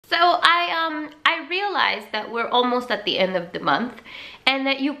So I realized that we're almost at the end of the month, and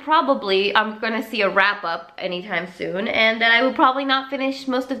that you probably are gonna see a wrap up anytime soon, and that I will probably not finish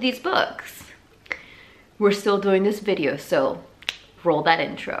most of these books. We're still doing this video, so roll that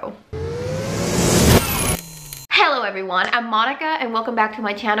intro. Hello everyone, I'm Monica and welcome back to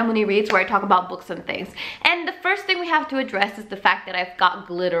my channel Mooni Reads, where I talk about books and things. And the first thing we have to address is the fact that I've got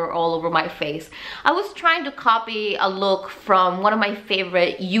glitter all over my face. I was trying to copy a look from one of my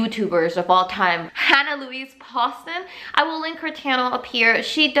favorite YouTubers of all time, Hannah Louise Poston. I will link her channel up here.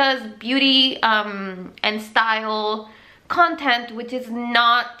 She does beauty and style content, which is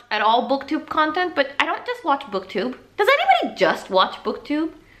not at all booktube content, but I don't just watch booktube. Does anybody just watch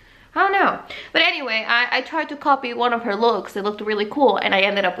booktube? I don't know. But anyway, I tried to copy one of her looks. It looked really cool, and I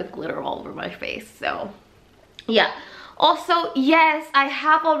ended up with glitter all over my face. So yeah. Also, yes, I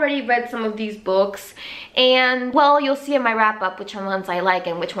have already read some of these books, and well, you'll see in my wrap up which ones I like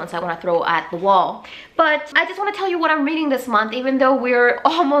and which ones I want to throw at the wall. But I just want to tell you what I'm reading this month. Even though we're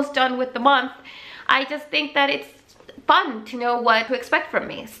almost done with the month, I just think that it's fun to know what to expect from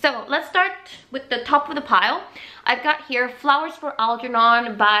me. So let's start with the top of the pile. I've got here Flowers for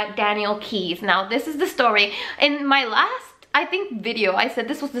Algernon by Daniel Keyes. Now this is the story. In my last, I think, video, I said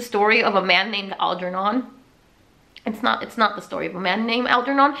this was the story of a man named Algernon. It's not the story of a man named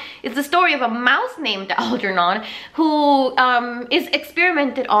Algernon. It's the story of a mouse named Algernon who is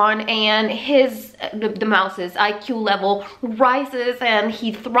experimented on, and the mouse's IQ level rises and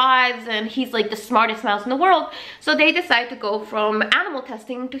he thrives and he's like the smartest mouse in the world. So they decide to go from animal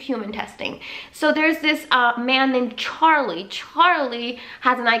testing to human testing. So there's this man named Charlie. Charlie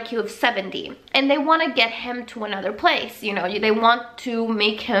has an IQ of 70, and they want to get him to another place. You know, they want to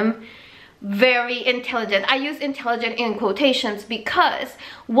make him very intelligent. I use intelligent in quotations because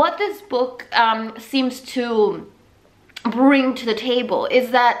what this book seems to bring to the table is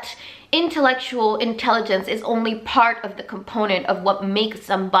that intellectual intelligence is only part of the component of what makes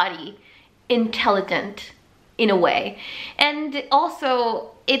somebody intelligent in a way. And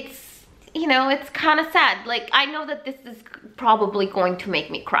also, it's, you know, it's kind of sad. Like, I know that this is probably going to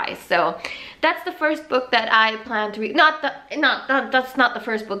make me cry. So that's the first book that I plan to read. That's not the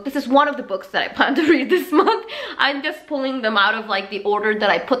first book. This is one of the books that I plan to read this month. I'm just pulling them out of like the order that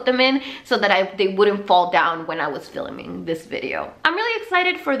I put them in so that they wouldn't fall down when I was filming this video. I'm really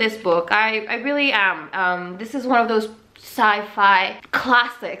excited for this book. I really am. This is one of those sci-fi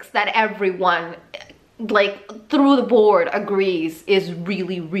classics that everyone, like, through the board agrees is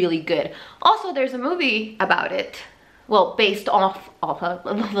really, really good. Also, there's a movie about it. Well, based off it.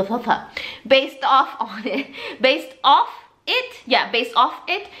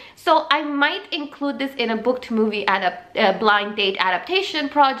 So I might include this in a book to movie blind date adaptation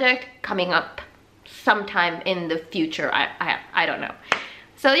project coming up sometime in the future. I don't know.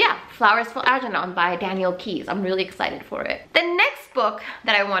 So yeah, Flowers for Algernon by Daniel Keyes. I'm really excited for it. The next book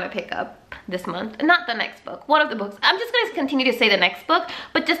that I want to pick up this month, not the next book, one of the books. I'm just going to continue to say the next book,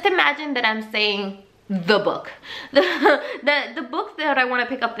 but just imagine that I'm saying the book. The book that I want to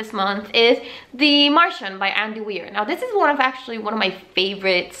pick up this month is The Martian by Andy Weir. Now this is actually one of my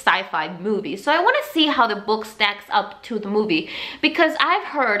favorite sci-fi movies, so I want to see how the book stacks up to the movie, because I've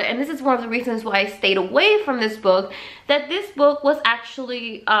heard, and this is one of the reasons why I stayed away from this book, that this book was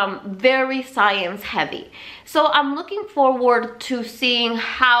actually very science heavy. So I'm looking forward to seeing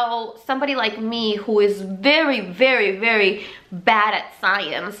how somebody like me, who is very, very, very bad at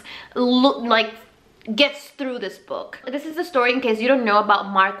science, gets through this book. This is the story, in case you don't know,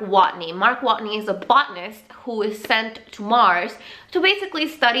 about Mark Watney. Mark Watney is a botanist who is sent to Mars to basically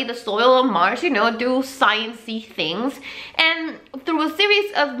study the soil of Mars, you know, do science-y things. And through a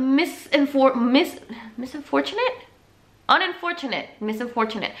series of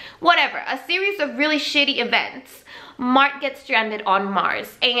whatever, a series of really shitty events, Mark gets stranded on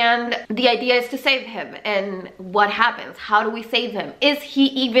Mars, and the idea is to save him. And what happens? How do we save him? Is he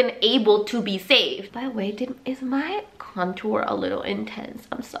even able to be saved? By the way, is my contour a little intense?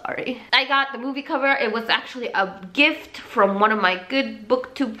 I'm sorry. I got the movie cover. It was actually a gift from one of my good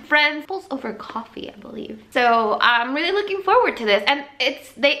booktube friends. Pulls over coffee, I believe. So I'm really looking forward to this, and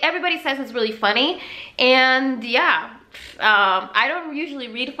everybody says it's really funny, and yeah. I don't usually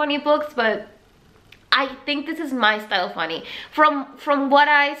read funny books, but I think this is my style of funny. From what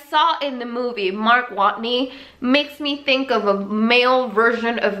I saw in the movie, Mark Watney makes me think of a male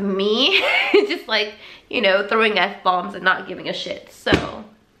version of me. Just like, you know, throwing F-bombs and not giving a shit. So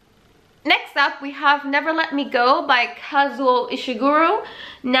next up we have Never Let Me Go by Kazuo Ishiguro.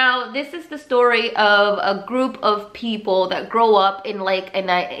 Now this is the story of a group of people that grow up in like an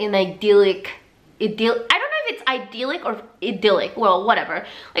idyllic, I don't know if it's idyllic or idyllic, well, whatever,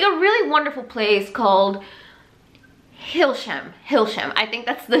 like a really wonderful place called Hilsham, I think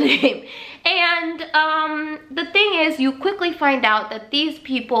that's the name. And the thing is, you quickly find out that these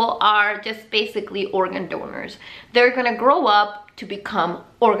people are just basically organ donors. They're gonna grow up to become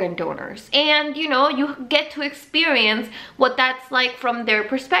organ donors, and you know, you get to experience what that's like from their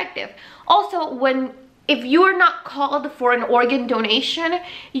perspective. Also, if you are not called for an organ donation,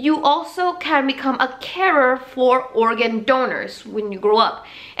 you also can become a carer for organ donors when you grow up.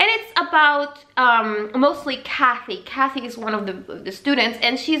 And it's about mostly Kathy. Kathy is one of the students,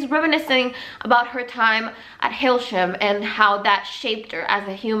 and she's reminiscing about her time at Hilsham and how that shaped her as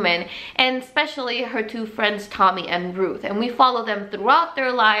a human, and especially her two friends, Tommy and Ruth. And we follow them throughout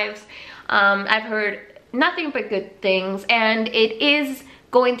their lives. I've heard nothing but good things, and it is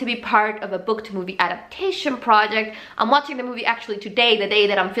going to be part of a book to movie adaptation project. I'm watching the movie actually today, the day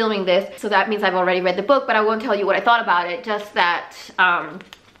that I'm filming this, so that means I've already read the book, but I won't tell you what I thought about it, just that I'm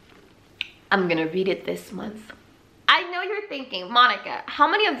gonna read it this month. I know you're thinking, Monica, how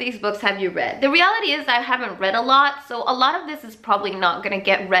many of these books have you read? The reality is I haven't read a lot, so a lot of this is probably not gonna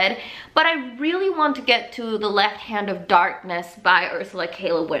get read, but I really want to get to The Left Hand of Darkness by Ursula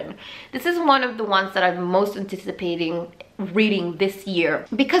K. Le Guin. This is one of the ones that I'm most anticipating reading this year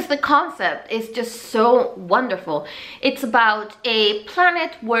because the concept is just so wonderful. It's about a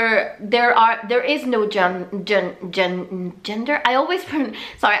planet where there is no gender. I always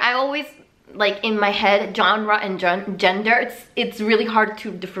like in my head genre and gender, it's really hard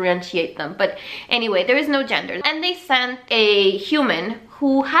to differentiate them, but anyway, there is no gender, and they sent a human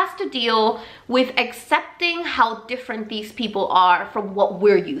who has to deal with accepting how different these people are from what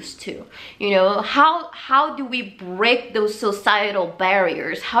we're used to. You know, how do we break those societal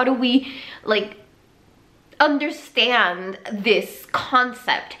barriers? How do we like understand this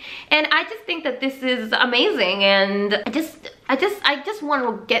concept? And I just think that this is amazing, and I just want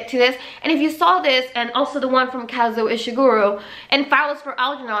to get to this. And if you saw this, and also the one from Kazuo Ishiguro, and Flowers for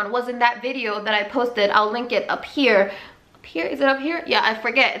Algernon was in that video that I posted. I'll link it up here. Is it up here? Yeah, I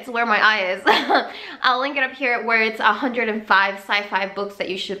forget, it's where my eye is. I'll link it up here, where it's 105 sci-fi books that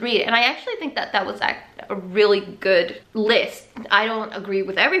you should read, and I actually think that that was a really good list. I don't agree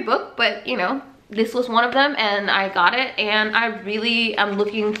with every book, but you know, this was one of them, and I got it, and I really am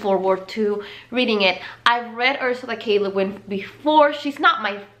looking forward to reading it. I've read Ursula K. Le Guin before. She's not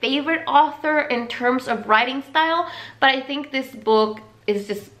my favorite author in terms of writing style, but I think this book is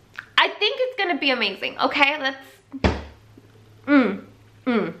just, I think it's gonna be amazing. Okay, let's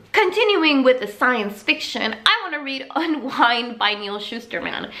Continuing with the science fiction, I want to read Unwind by Neal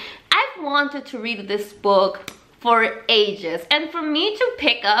Shusterman. I've wanted to read this book for ages, and for me to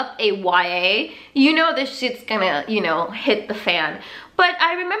pick up a YA, you know this shit's gonna, you know, hit the fan. But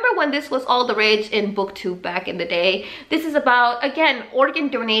I remember when this was all the rage in booktube back in the day. This is about, again, organ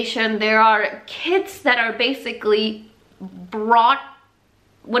donation. There are kids that are basically brought,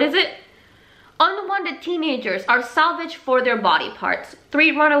 what is it? Unwanted teenagers are salvaged for their body parts.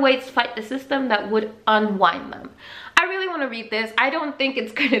 3 runaways fight the system that would unwind them. I really want to read this. I don't think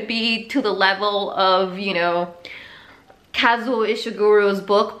it's going to be to the level of, you know, Kazuo Ishiguro's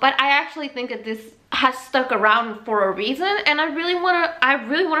book, but I actually think that this has stuck around for a reason, and I really want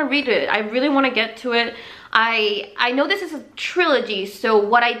to read it. I really want to get to it. I know this is a trilogy, so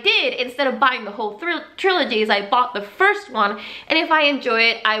what I did, instead of buying the whole trilogy, is I bought the first one, and if I enjoy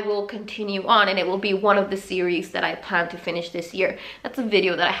it, I will continue on, and it will be one of the series that I plan to finish this year. That's a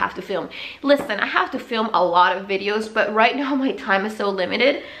video that I have to film. Listen, I have to film a lot of videos, but right now my time is so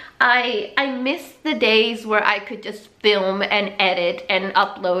limited. I miss the days where I could just film and edit and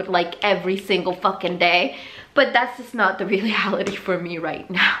upload like every single fucking day. But that's just not the reality for me right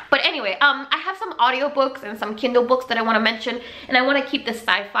now. But anyway, I have some audiobooks and some Kindle books that I want to mention, and I want to keep the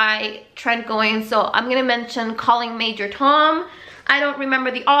sci-fi trend going. So I'm gonna mention Calling Major Tom. I don't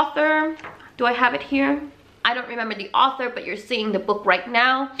remember the author. Do I have it here? I don't remember the author, but you're seeing the book right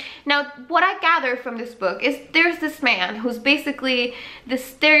now. Now, what I gather from this book is there's this man who's basically the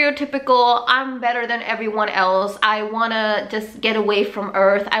stereotypical, I'm better than everyone else. I want to just get away from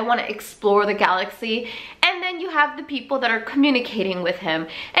Earth. I want to explore the galaxy. And then you have the people that are communicating with him.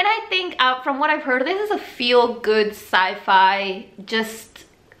 And I think, from what I've heard, this is a feel-good sci-fi, just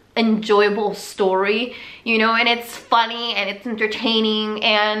enjoyable story, you know, and it's funny and it's entertaining.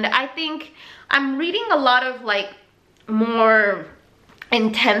 And I think I'm reading a lot of like more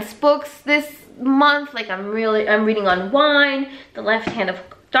intense books this month. Like I'm reading Unwind, The Left Hand of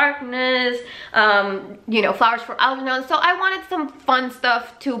Darkness, you know, Flowers for Algernon. So I wanted some fun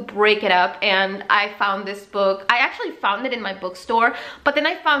stuff to break it up, and I found this book. I actually found it in my bookstore, but then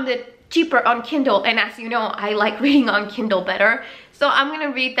I found it cheaper on Kindle, and as you know, I like reading on Kindle better. So I'm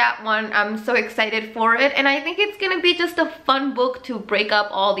gonna read that one. I'm so excited for it, and I think it's gonna be just a fun book to break up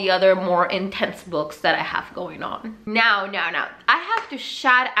all the other more intense books that I have going on. Now, I have to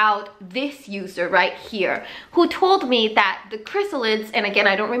shout out this user right here who told me that the chrysalids, and again,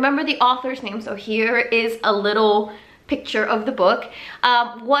 I don't remember the author's name, so here is a little picture of the book,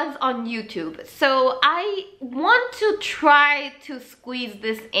 was on YouTube. So I want to try to squeeze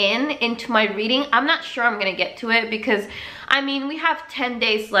this into my reading. I'm not sure I'm gonna get to it because I mean, we have 10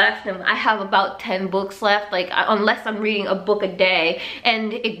 days left and I have about 10 books left, like unless I'm reading a book a day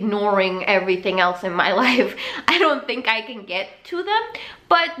and ignoring everything else in my life, I don't think I can get to them.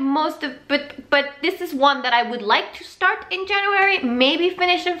 But but this is one that I would like to start in January, maybe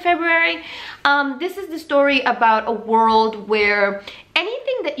finish in February. This is the story about a world where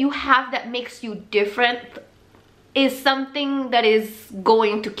anything that you have that makes you different is something that is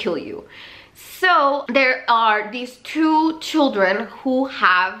going to kill you. So there are these two children who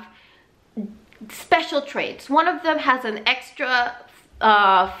have special traits. One of them has an extra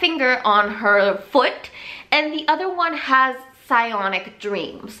finger on her foot, and the other one has psionic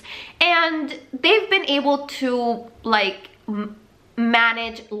dreams. And they've been able to like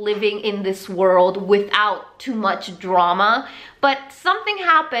manage living in this world without too much drama. But something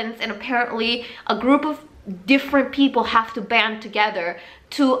happens, and apparently a group of different people have to band together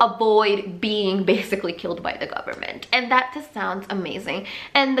to avoid being basically killed by the government. And that just sounds amazing.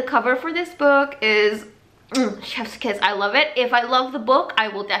 And the cover for this book is chef's kiss. I love it. If I love the book, I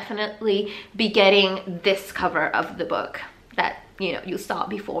will definitely be getting this cover of the book that, you know, you saw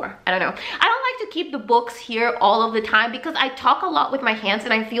before. I don't know. I don't like to keep the books here all of the time because I talk a lot with my hands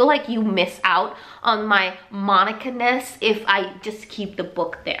and I feel like you miss out on my Monica-ness if I just keep the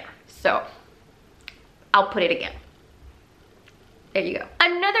book there. So I'll put it again. There you go.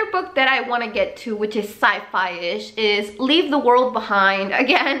 Another book that I want to get to, which is sci-fi-ish, is Leave the World Behind.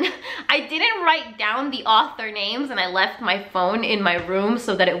 Again, I didn't write down the author names and I left my phone in my room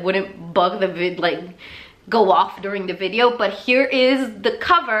so that it wouldn't bug the go off during the video. But here is the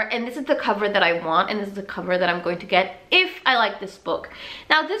cover, and this is the cover that I want, and this is the cover that I'm going to get if I like this book.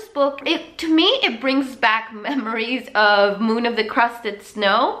 Now this book, to me, it brings back memories of Moon of the Crusted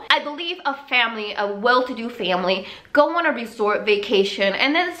Snow. I believe a family, a well-to-do family, go on a resort vacation,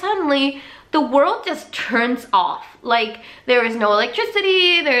 and then suddenly the world just turns off. Like, there is no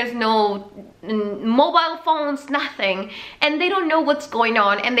electricity, there is no mobile phones, nothing, and they don't know what's going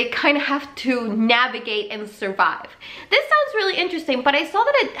on, and they kind of have to navigate and survive. This sounds really interesting, but I saw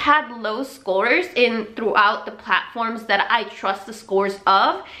that it had low scores throughout the platforms that I trust the scores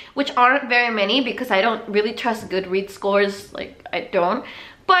of, which aren't very many because I don't really trust Goodreads scores. Like, I don't.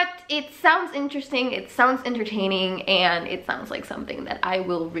 But it sounds interesting, it sounds entertaining, and it sounds like something that I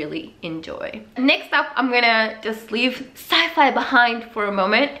will really enjoy. Next up, I'm gonna just leave sci-fi behind for a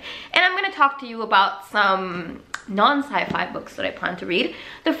moment, and I'm gonna talk to you about some non-sci-fi books that I plan to read.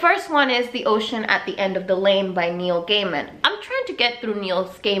 The first one is The Ocean at the End of the Lane by Neil Gaiman. I'm trying to get through Neil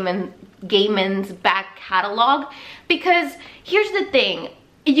Gaiman's back catalog because here's the thing.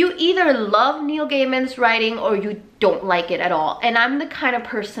 You either love Neil Gaiman's writing or you don't like it at all. And I'm the kind of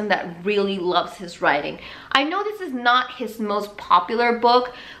person that really loves his writing. I know this is not his most popular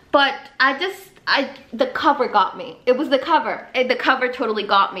book, but the cover got me. It was the cover. The cover totally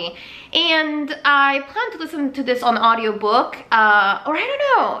got me. And I plan to listen to this on audiobook, or I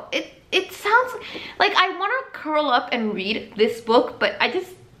don't know. It sounds like I want to curl up and read this book, but I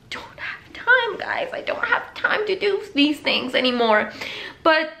just don't have time, guys. I don't have time to do these things anymore.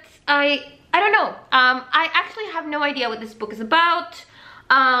 But I don't know. I actually have no idea what this book is about.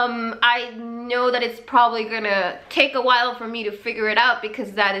 I know that it's probably gonna take a while for me to figure it out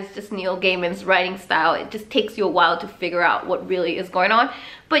because that is just Neil Gaiman's writing style. It just takes you a while to figure out what really is going on.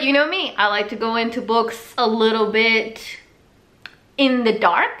 But you know me, I like to go into books a little bit in the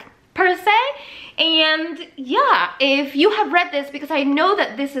dark, per se. And yeah, if you have read this, because I know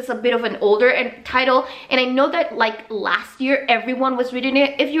that this is a bit of an older title, and I know that like last year everyone was reading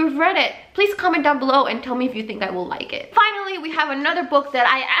it. If you've read it, please comment down below and tell me if you think I will like it. Finally, we have another book that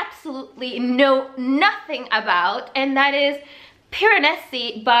I absolutely know nothing about, and that is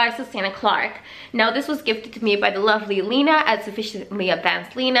Piranesi by Susanna Clark. Now this was gifted to me by the lovely Lena at Sufficiently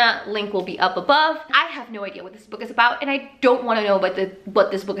Advanced Lena. Link will be up above. I have no idea what this book is about, and I don't want to know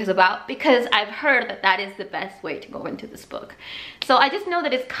what this book is about because I've heard that that is the best way to go into this book. So I just know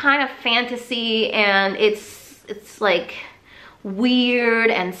that it's kind of fantasy, and it's like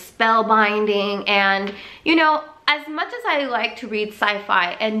weird and spellbinding, and you know, as much as I like to read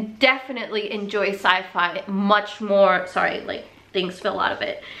sci-fi and definitely enjoy sci-fi much more, sorry, like things fell out of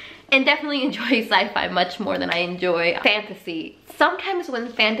it. and definitely enjoy sci-fi much more than I enjoy fantasy. Sometimes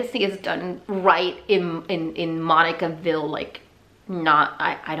when fantasy is done right in Monicaville, like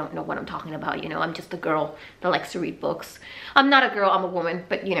I don't know what I'm talking about, you know, I'm just a girl that likes to read books. I'm not a girl, I'm a woman,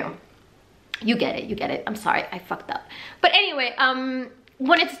 but you know, you get it. I'm sorry, I fucked up. But anyway,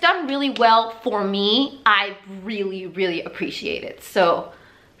 when it's done really well for me, I really, really appreciate it. So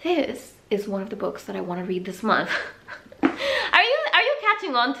this is one of the books that I want to read this month. Are you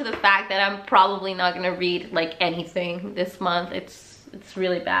catching on to the fact that I'm probably not gonna read like anything this month? It's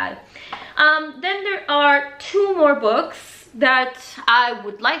really bad. Then there are 2 more books that I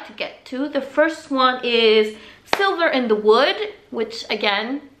would like to get to. The first one is Silver in the Wood, which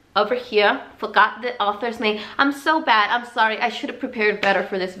again, over here, forgot the author's name. I'm so bad, I'm sorry. I should have prepared better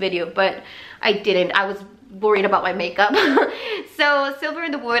for this video, but I didn't. I was worried about my makeup. So Silver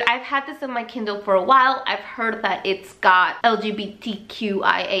in the Wood, I've had this on my Kindle for a while. I've heard that it's got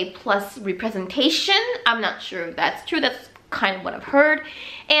LGBTQIA plus representation. I'm not sure if that's true. That's kind of what I've heard.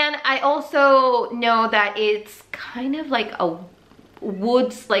 And I also know that it's kind of like a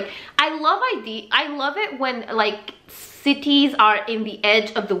woods, like I love it when like cities are in the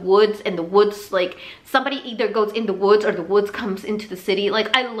edge of the woods, and the woods, like somebody either goes in the woods or the woods comes into the city.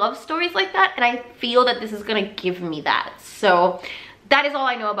 Like I love stories like that, and I feel that this is gonna give me that. So that is all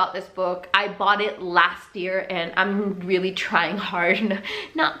I know about this book. I bought it last year, and I'm really trying hard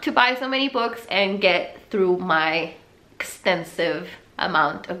not to buy so many books and get through my extensive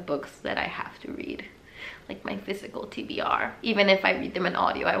amount of books that I have to read, like my physical TBR. Even if I read them in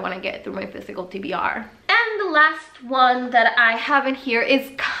audio, I want to get through my physical TBR. And the last one that I have in here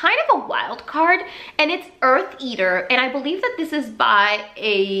is kind of a wild card, and it's Earth Eater, and I believe that this is by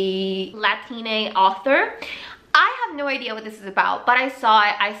a Latina author. I have no idea what this is about, but I saw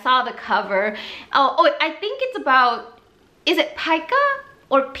it. I saw the cover. Oh, I think it's about, is it Pika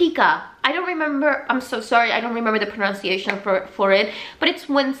or Pika? I don't remember. I'm so sorry. I don't remember the pronunciation for it, but it's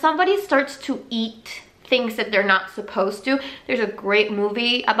when somebody starts to eat things that they're not supposed to. There's a great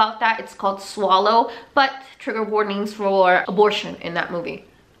movie about that. It's called Swallow, but trigger warnings for abortion in that movie.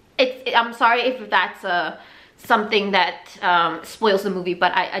 I'm sorry if that's something that spoils the movie,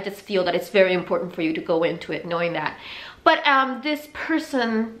 but I just feel that it's very important for you to go into it knowing that. But this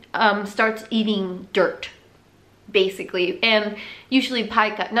person starts eating dirt, basically, and usually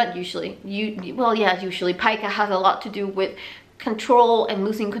Pika, not usually, well yeah, usually Pika has a lot to do with control and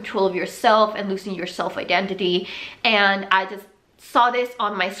losing control of yourself and losing your self-identity. And I just saw this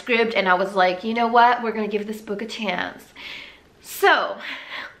on my script, and I was like, you know what, we're gonna give this book a chance. So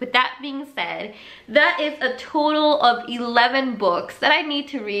with that being said, that is a total of 11 books that I need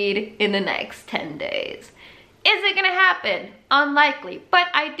to read in the next 10 days. Is it gonna happen? Unlikely. But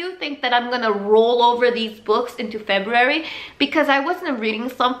I do think that I'm gonna roll over these books into February, because I wasn't reading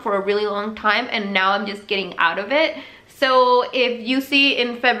some for a really long time, and now I'm just getting out of it. So if you see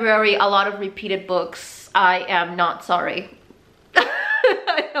in February a lot of repeated books, I am not sorry.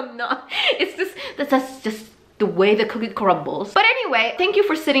 I am not. It's just, that's just the way the cookie crumbles. But anyway, thank you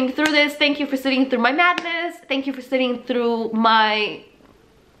for sitting through this. Thank you for sitting through my madness. Thank you for sitting through my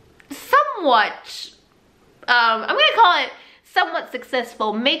somewhat, I'm gonna call it somewhat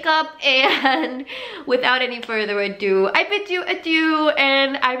successful makeup. And without any further ado, I bid you adieu,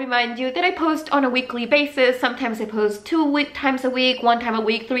 and I remind you that I post on a weekly basis. Sometimes I post 2 times a week, 1 time a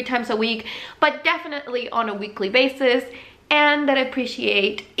week, 3 times a week, but definitely on a weekly basis, and that I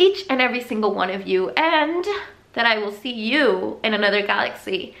appreciate each and every single one of you, and that I will see you in another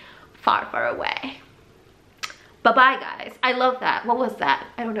galaxy far, far away. Bye-bye, guys. I love that. What was that?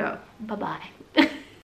 I don't know. Bye-bye.